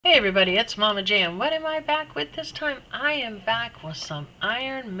Hey everybody, it's Mama J, and what am I back with this time? I am back with some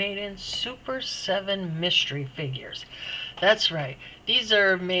Iron Maiden Super 7 mystery figures. That's right, these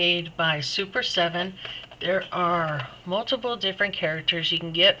are made by Super 7. There are multiple different characters you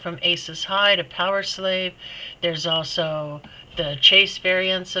can get, from ACES High to POWERSLAVE. There's also the chase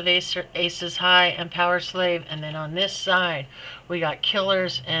variants of ACES High and POWERSLAVE, and then on this side we got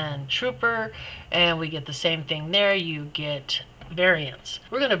Killers and Trooper, and we get the same thing there. You get variants.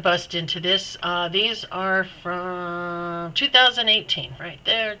 We're going to bust into this. These are from 2018, right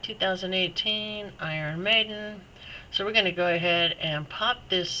there, 2018 Iron Maiden. So we're going to go ahead and pop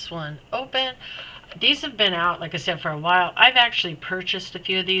this one open. These have been out, like I said, for a while. I've actually purchased a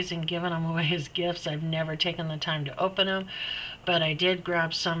few of these and given them away as gifts. I've never taken the time to open them, but I did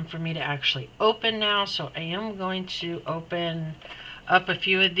grab some for me to actually open now. So I am going to open up a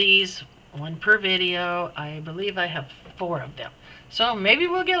few of these, one per video. I believe I have 4 of them. So maybe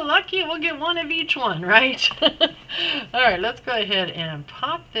we'll get lucky. We'll get one of each one, right? All right, let's go ahead and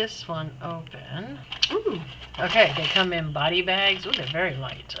pop this one open. Ooh, okay, they come in body bags. Ooh, they're very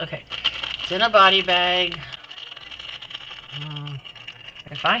light. Okay, it's in a body bag.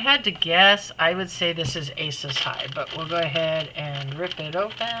 If I had to guess, I would say this is ACES High, but we'll go ahead and rip it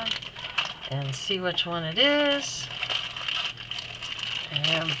open and see which one it is.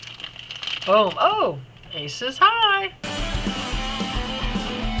 And boom. Oh, ACES High.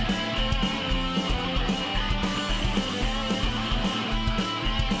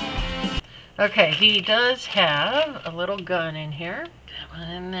 Okay, he does have a little gun in here. That one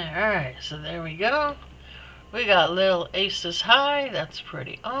in there. Alright, so there we go. We got little ACES High. That's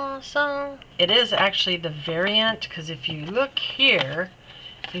pretty awesome. It is actually the variant, because if you look here,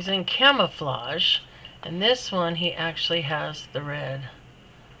 he's in camouflage. And this one, he actually has the red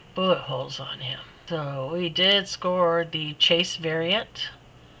bullet holes on him. So we did score the chase variant,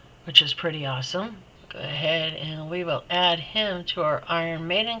 which is pretty awesome. Go ahead and we will add him to our Iron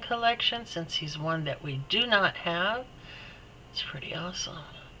Maiden collection, since he's one that we do not have. It's pretty awesome.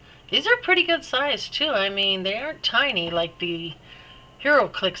 These are pretty good size too. I mean, they aren't tiny like the Hero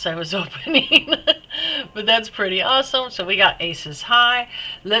Clicks I was opening. But that's pretty awesome. So we got ACES High.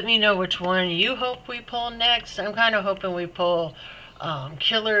 Let me know which one you hope we pull next. I'm kind of hoping we pull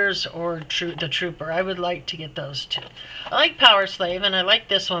Killers or the Trooper. I would like to get those two. I like POWERSLAVE and I like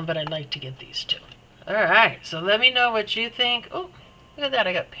this one, but I'd like to get these two. Alright, so let me know what you think. Oh, look at that,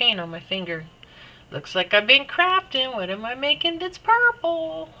 I got paint on my finger. Looks like I've been crafting. What am I making that's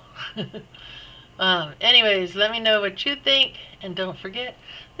purple? Anyways, let me know what you think. And don't forget,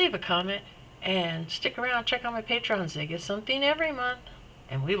 leave a comment. And stick around, check out my Patrons. They get something every month.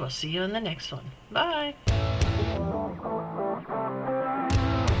 And we will see you in the next one. Bye.